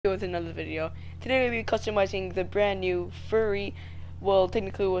go with another video. Today we'll be customizing the brand new FURIA. Well,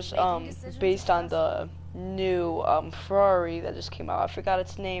 technically it was based on the new Ferrari that just came out. I forgot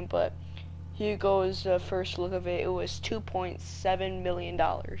its name, but here goes the first look of it. It was $2.7 million.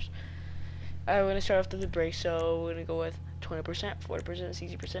 Alright, we're gonna start off with the brakes, so we're gonna go with 20%, 40%,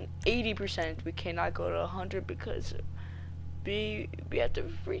 60%, 80%. We cannot go to 100 because we have to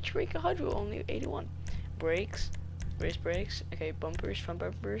reach rank 100. Only 81. Brakes, race brakes. Okay, bumpers, front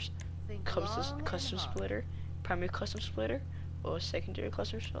bumpers. Custom splitter, primary custom splitter, or secondary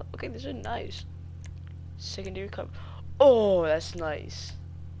custom splitter. Okay, these are nice. Secondary cover. Oh, that's nice.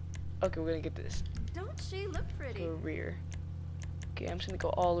 Okay, we're gonna get this. Don't she look pretty? Go rear. Okay, I'm just gonna go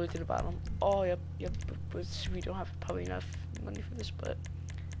all the way to the bottom. Oh, yep. But we don't have probably enough money for this, but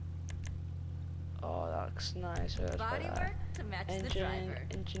oh, that looks nice. So body work to match the driver.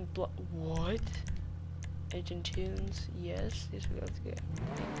 Engine block. What? Engine tunes. Yes, we got to get.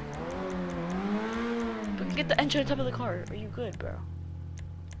 We can get the engine on top of the car. Are you good, bro?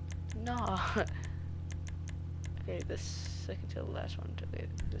 Nah. Okay, the second to the last one.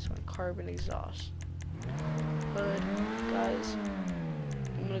 This one, carbon exhaust. Hood, guys.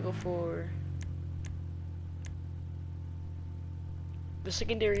 I'm gonna go for the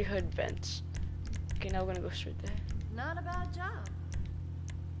secondary hood vents. Okay, now we're gonna go straight there. Not a bad job.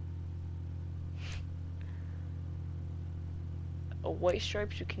 White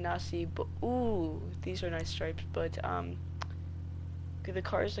stripes you cannot see, but ooh, these are nice stripes. But okay, the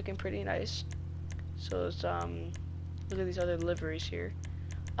car is looking pretty nice. So it's look at these other liveries here.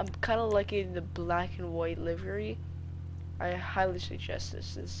 I'm kind of liking the black and white livery. I highly suggest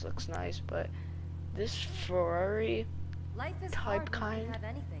this. This looks nice, but this Ferrari type kind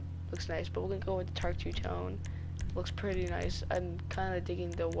looks nice. But we're gonna go with the dark two-tone. Looks pretty nice. I'm kind of digging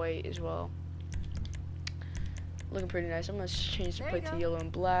the white as well. Looking pretty nice. I'm gonna change the plate to yellow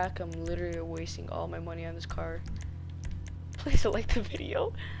and black. I'm literally wasting all my money on this car. Please like the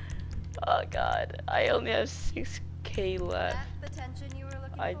video. Oh god, I only have 6K left. The tension you were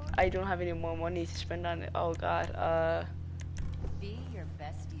looking for? I don't have any more money to spend on it. Oh god. Be your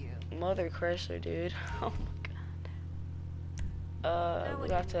best you. Mother Chrysler, dude. Oh my god. We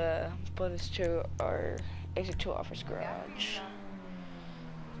have to put this to our exit to office garage.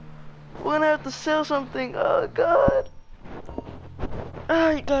 We're gonna have to sell something. Oh god.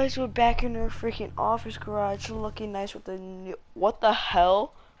 Alright guys, we're back in our freaking office garage, looking nice with the new. What the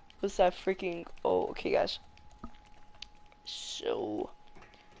hell was that freaking? Oh, okay guys. So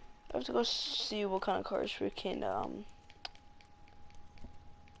I have to go see what kind of cars we can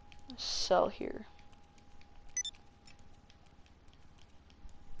sell here.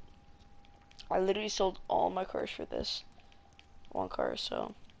 I literally sold all my cars for this one car,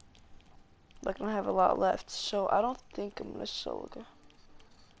 so I'm gonna have a lot left, so I don't think I'm gonna sell it.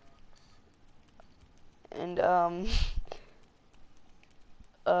 And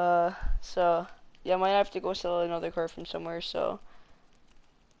so yeah, I might have to go sell another car from somewhere. So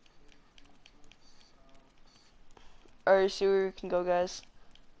alright, see where we can go, guys.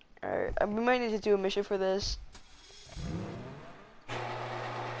 Alright, we might need to do a mission for this.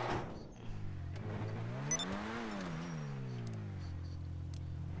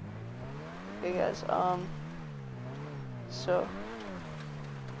 Okay guys, so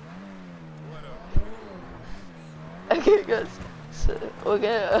okay guys, so we're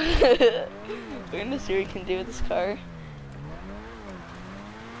gonna see what we can do with this car.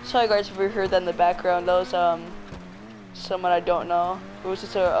 Sorry guys if we heard that in the background. That was someone I don't know. It was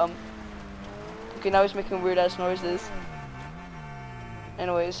just a okay, now he's making weird ass noises.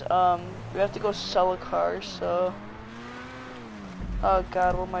 Anyways, we have to go sell a car, so oh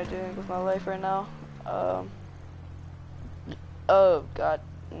god, what am I doing with my life right now? Oh god,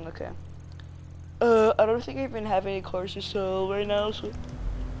 okay. I don't think I even have any cars to sell right now, so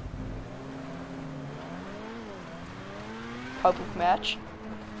public match.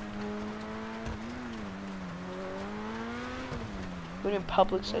 What do you mean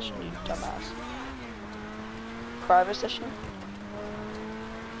public session, you dumbass? Private session?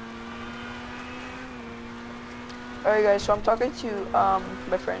 Alright guys, so I'm talking to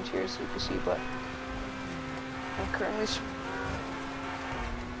my friends here, so you can see, but I'm currently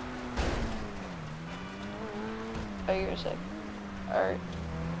oh, you're a sec. Alright.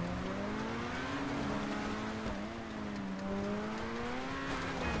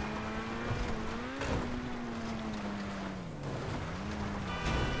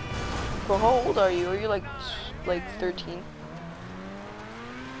 Well, how old are you? Are you like 13?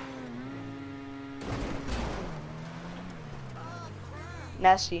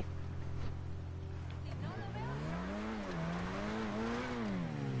 Nasty.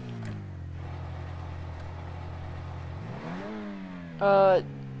 Uh,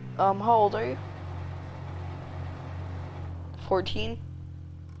 how old are you? 14?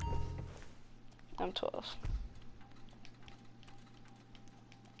 I'm 12.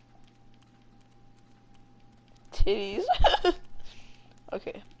 Titties.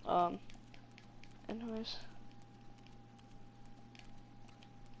 Okay, anyways.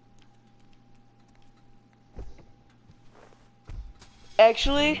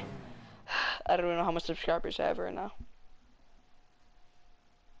 Actually, I don't even know how much subscribers I have right now.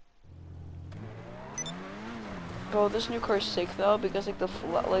 Bro, this new car is sick though, because like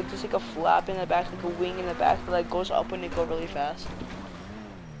there's like a flap in the back, like a wing in the back that like goes up when you go really fast.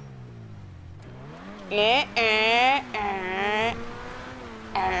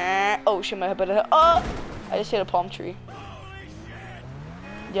 Oh shit, my head better. Oh, I just hit a palm tree.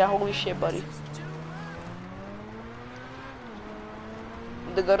 Yeah, holy shit, buddy.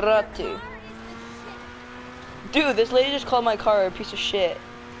 The garage. Dude, this lady just called my car a piece of shit.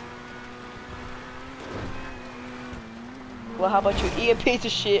 Well, how about you eat a piece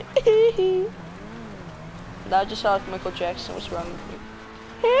of shit? Now I just sound like Michael Jackson. What's wrong with me?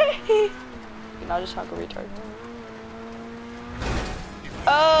 Now I just sound like a retard.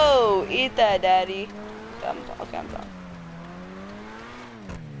 Oh, eat that, daddy. Okay, I'm done.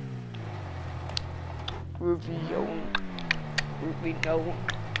 Review.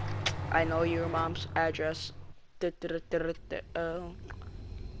 I know your mom's address.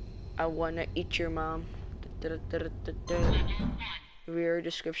 I wanna eat your mom. Rear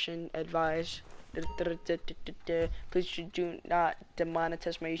description advised. Please do not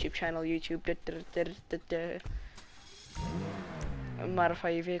demonetize my YouTube channel. YouTube. Modify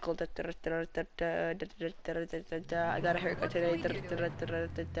your vehicle. I got a haircut today.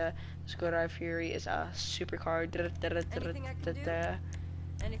 Skoda Fury is a supercar.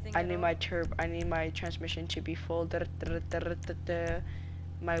 I need my transmission to be full.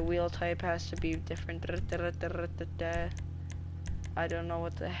 My wheel type has to be different. I don't know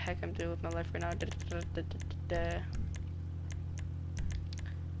what the heck I'm doing with my life right now.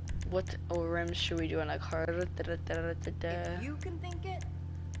 What rims should we do on a car? If you can think it,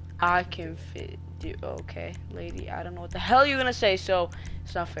 I can do. Okay, lady, I don't know what the hell you're gonna say, so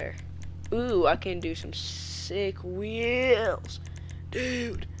it's not fair. Ooh, I can do some sick wheels,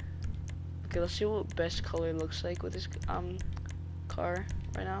 dude. Okay, let's see what best color looks like with this car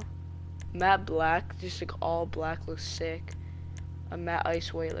right now. Matte black, just like all black looks sick. A matte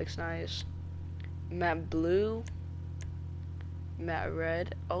ice white looks nice. Matte blue. Matte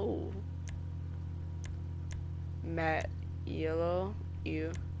red. Oh. Matte yellow.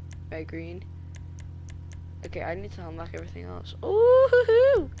 Ew. Matte green. Okay, I need to unlock everything else.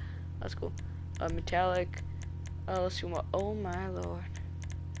 Ooh, that's cool. Metallic. Let's see what. Oh my lord.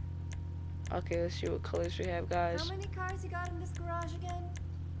 Okay, let's see what colors we have, guys. how many cars you got in this garage again?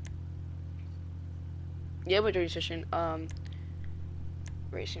 Yeah, majority session.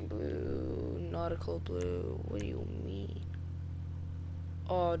 Racing blue, nautical blue. What do you mean?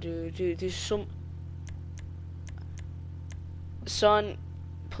 Oh, dude, there's some. Son,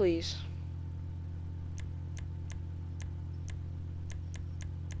 please.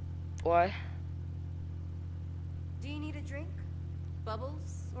 Why? Do you need a drink?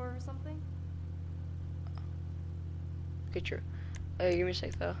 Bubbles or something? Get your. Give me a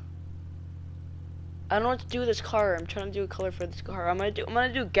sec though. I don't know what to do with this car. I'm trying to do a color for this car. I'm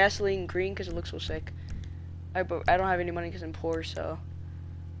gonna do gasoline green because it looks so sick. But I don't have any money because I'm poor, so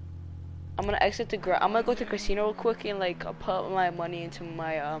I'm gonna exit the I'm gonna go to the casino real quick and like put my money into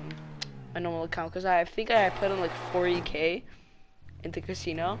my my normal account because I think I put in like 40K into the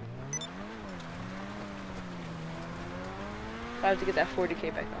casino. I have to get that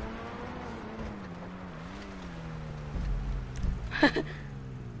 40K back on.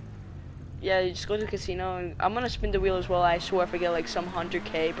 Yeah, you just go to the casino and I'm gonna spin the wheel as well. I swear if I get like some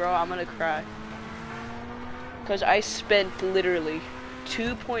 100K, bro, I'm gonna cry. Cause I spent literally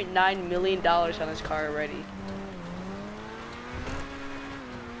 $2.9 million on this car already.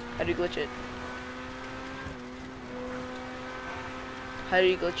 How do you glitch it? How do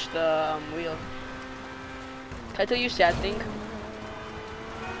you glitch the wheel? Can I tell you a sad thing?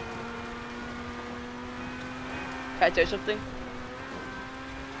 Can I tell you something?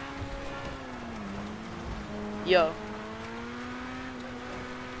 Yo,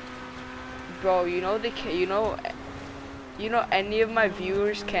 bro, you know any of my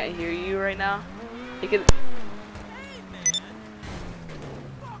viewers can't hear you right now. They can. Hey man,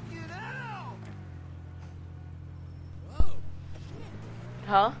 fuck it out. Whoa.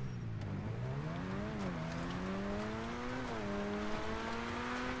 Huh?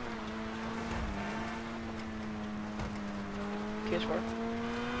 PS4.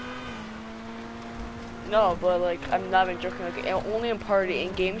 No, but like I'm not even joking. Like only in party,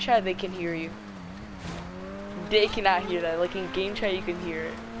 in game chat they can hear you. They cannot hear that. Like in game chat you can hear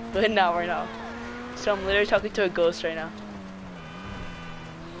it, but not right now. So I'm literally talking to a ghost right now.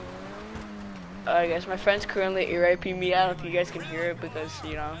 I guess my friend's currently ear-raping me. I don't think you guys can hear it because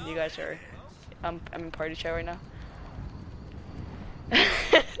you know you guys are. I'm in party chat right now.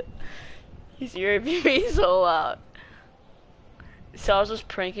 He's ear-raping me so loud. So I was just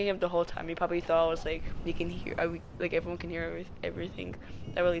pranking him the whole time. He probably thought I was like, he can hear, like everyone can hear everything.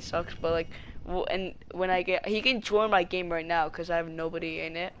 That really sucks. But like, and when I get, he can join my game right now because I have nobody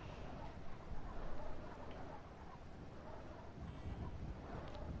in it.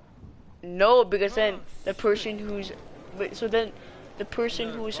 No, because then the person who's, so then the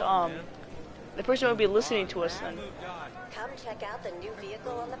person who's the person will be listening to us then. Come check out the new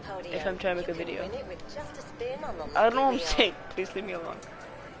vehicle on the podium. If I'm trying to make a You can video. win it with just a spin on the I don't know what I'm lucky wheel. saying. Please leave me alone.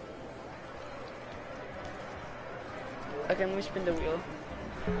 Okay, let me spin the wheel.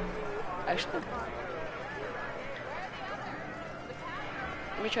 Actually,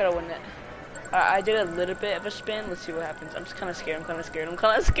 let me try to win it. I did a little bit of a spin. Let's see what happens. I'm just kind of scared. I'm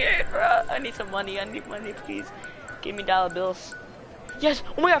kind of scared, bro. I need some money. I need money, please. Give me dollar bills. Yes.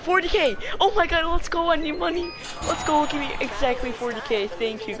 Oh my God, 40K. Oh my God, let's go. I need money. Let's go. Give me exactly 40K.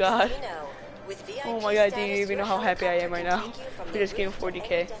 Thank you, God. Oh my God, do you even know how happy I am right now? We just gave me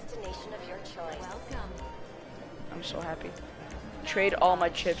 40K. I'm so happy. Trade all my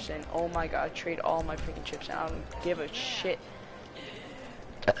chips in. Oh my God, trade all my freaking chips in. I don't give a shit.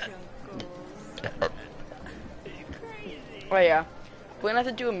 Oh yeah, we're gonna have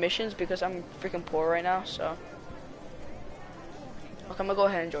to do missions because I'm freaking poor right now. So, okay, I'm gonna go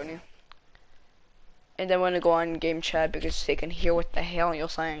ahead and join you, and then we're gonna go on game chat because they can hear what the hell you're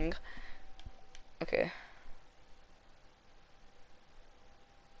saying. Okay.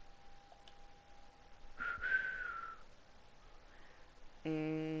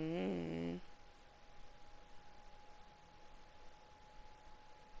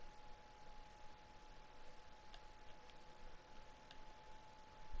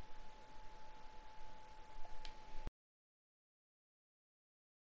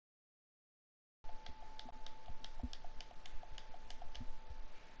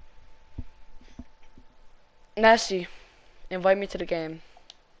 Nasty, invite me to the game.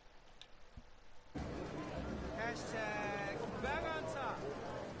 Hashtag back on top.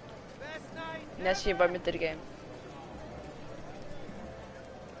 Best night. Nasty, invite me to the game.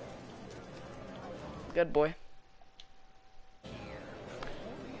 Good boy.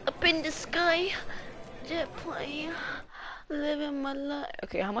 Up in the sky, jet plane, living my life.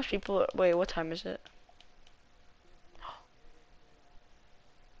 Okay, how much people? Wait, what time is it?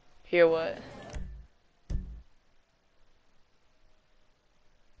 Hear what?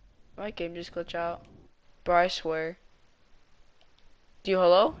 My game just glitched out. Bro, I swear. Do you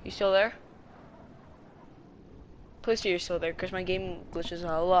hello? You still there? Please say you're still there, because my game glitches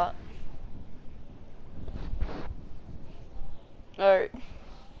out a lot. Alright.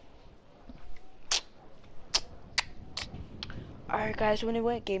 Alright guys, when it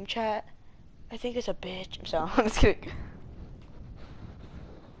went game chat, I think it's a bitch. I'm sorry, I'm just kidding.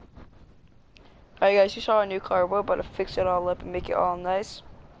 Alright guys, you saw our new car. We're about to fix it all up and make it all nice.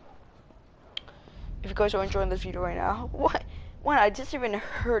 If you guys are enjoying this video right now, what? When I just even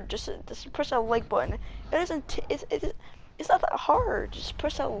heard, just press that like button. It isn't. It's not that hard. Just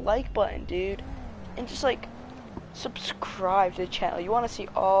press that like button, dude, and just like subscribe to the channel. You want to see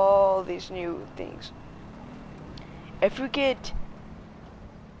all these new things. If we get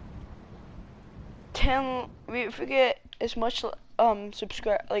 10, if we get as much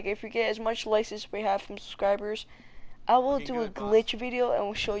subscribe, like if we get as much likes as we have from subscribers, I will do a glitch video and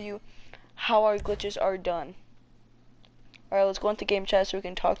we'll show you how our glitches are done. Alright, let's go into game chat so we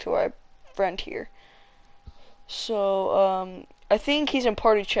can talk to our friend here. So, I think he's in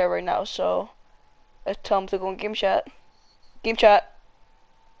party chat right now, so let's tell him to go in game chat. Game chat.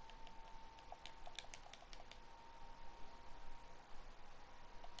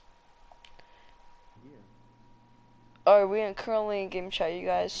 Alright, we're currently in game chat, you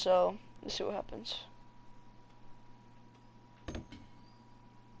guys, so let's see what happens.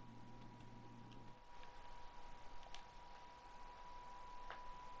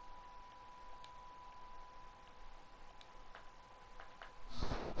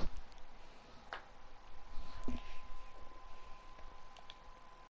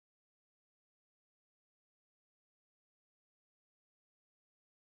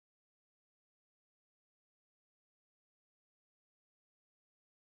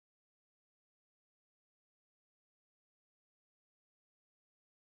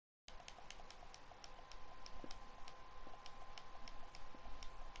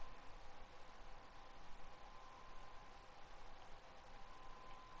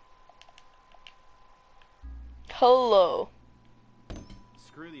 Hello.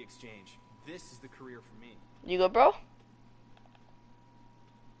 Screw the exchange. This is the career for me. You good, bro?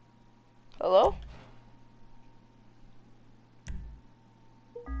 Hello?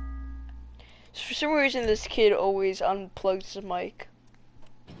 For some reason, this kid always unplugs his mic.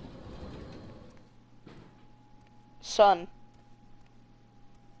 Son.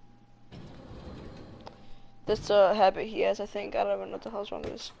 That's a habit he has, I think. I don't even know what the hell's wrong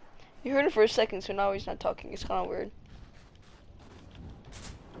with this. You heard it for a second, so now he's not talking. It's kind of weird.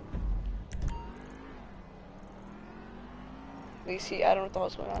 You see, I don't know what the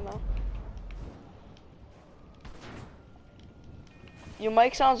hell's going on now. Your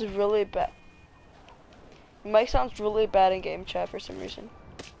mic sounds really bad. Your mic sounds really bad in game chat for some reason.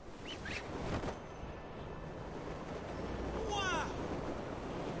 Wow.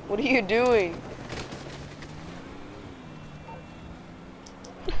 What are you doing?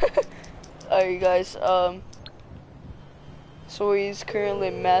 Alright, guys, so he's currently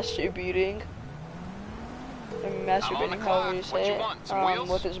masturbating. Masturbating, however you say it,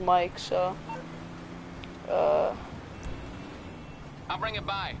 with his mic, so, I'll bring it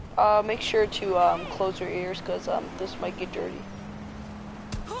by. make sure to, close your ears, cause, this might get dirty.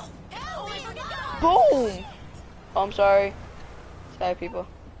 Boom! Oh, I'm sorry. Sorry, people.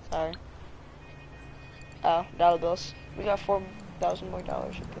 Sorry. Oh, dollar bills. We got $4,000 more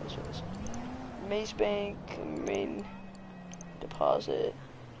dollars to pay for this. Maze Bank, main deposit.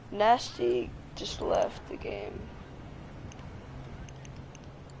 Nasty just left the game.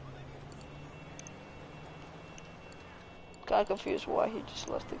 Kinda confused why he just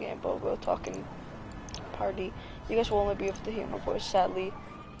left the game, but we're talking party. You guys will only be able to hear my voice, sadly.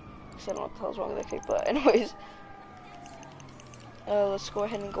 Because I don't know what the hell's wrong with that kid, but anyways. Let's go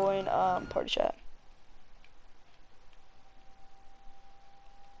ahead and go in party chat.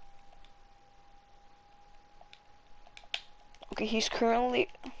 Okay, he's currently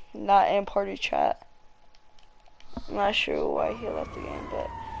not in party chat. I'm not sure why he left the game, but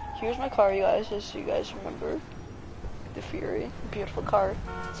here's my car, you guys, as you guys remember. The Fury, beautiful car.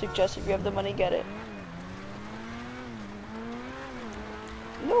 Suggest if you have the money, get it.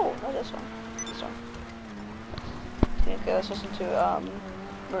 No, not this one. This one. Okay, let's listen to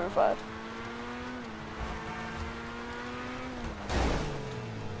Maroon 5.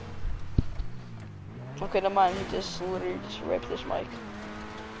 Okay, never mind, he just literally just raped this mic.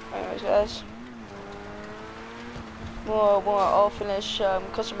 Anyways, guys. We'll all finish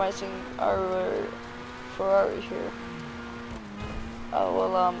customizing our Ferrari here. I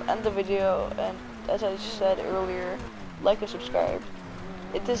will end the video, and as I said earlier, like and subscribe.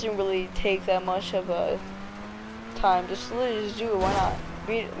 It doesn't really take that much of a time. Just literally just do it. Why not?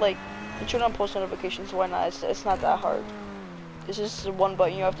 And turn on post notifications. Why not? It's not that hard. It's just one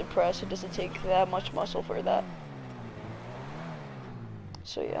button you have to press. It doesn't take that much muscle for that.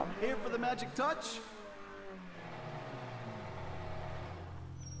 So yeah. Here for the magic touch.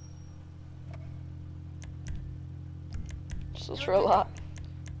 So it's for a lot.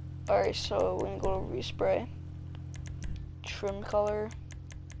 Alright, so we're gonna go to respray. Trim color.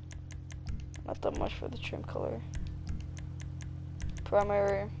 Not that much for the trim color.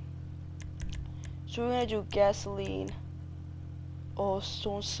 Primary. So we're gonna do gasoline. Oh,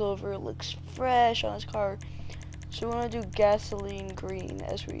 stone silver looks fresh on his car. So we're gonna do gasoline green,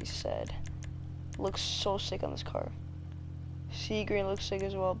 as we said. Looks so sick on this car. Sea green looks sick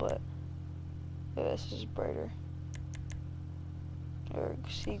as well, but this is brighter. Or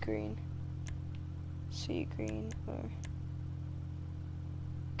sea green, or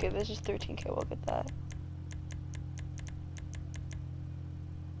okay, this is 13K. We'll get that.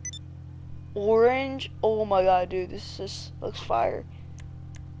 Orange, oh my god, dude, this just looks fire.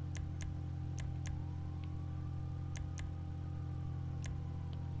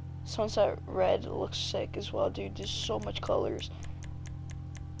 Sunset red looks sick as well, dude. There's so much colors.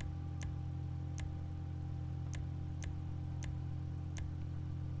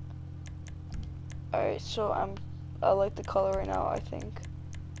 Alright, so I like the color right now. I think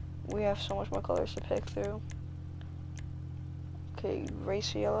we have so much more colors to pick through. Okay,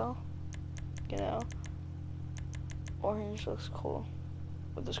 race yellow, you know. Orange looks cool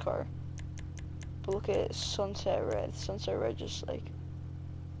with this car. But look at sunset red. Sunset red just like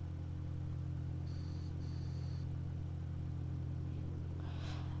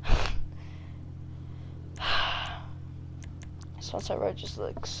sunset red just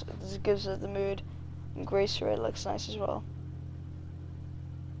looks, just gives it the mood. And grace red looks nice as well.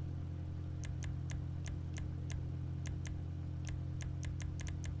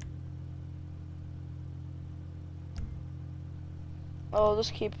 Oh, let's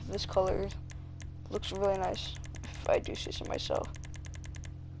keep this color. Looks really nice. I do say so myself.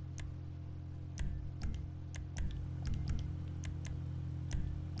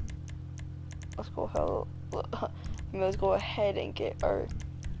 Let's go ahead and get our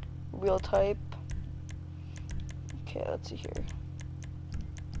wheel type. Okay, let's see here.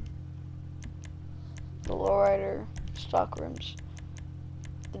 The lowrider, stock rims.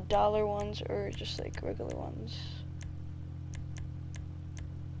 The dollar ones or just like regular ones.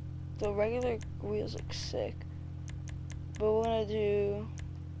 The regular wheels look sick, but we're gonna do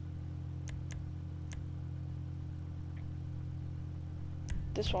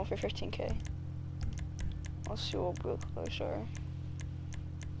this one for 15K. Let's see what wheel colors are.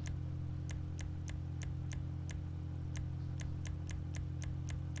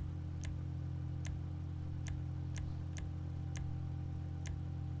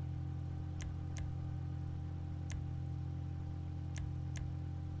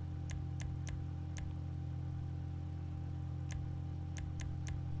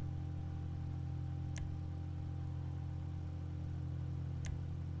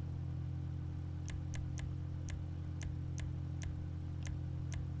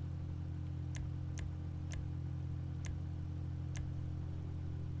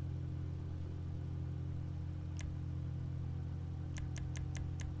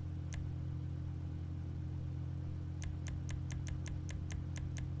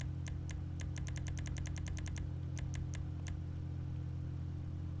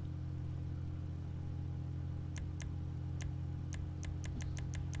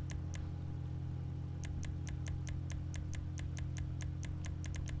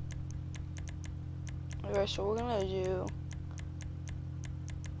 Okay, so we're gonna do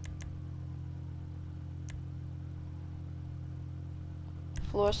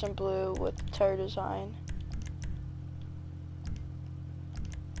fluorescent blue with the tire design.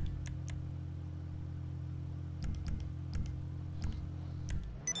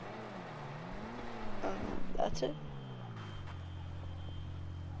 That's it.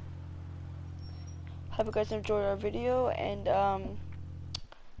 Hope you guys enjoyed our video, and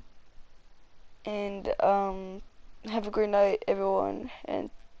have a great night, everyone, and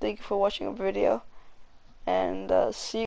thank you for watching our video, and see you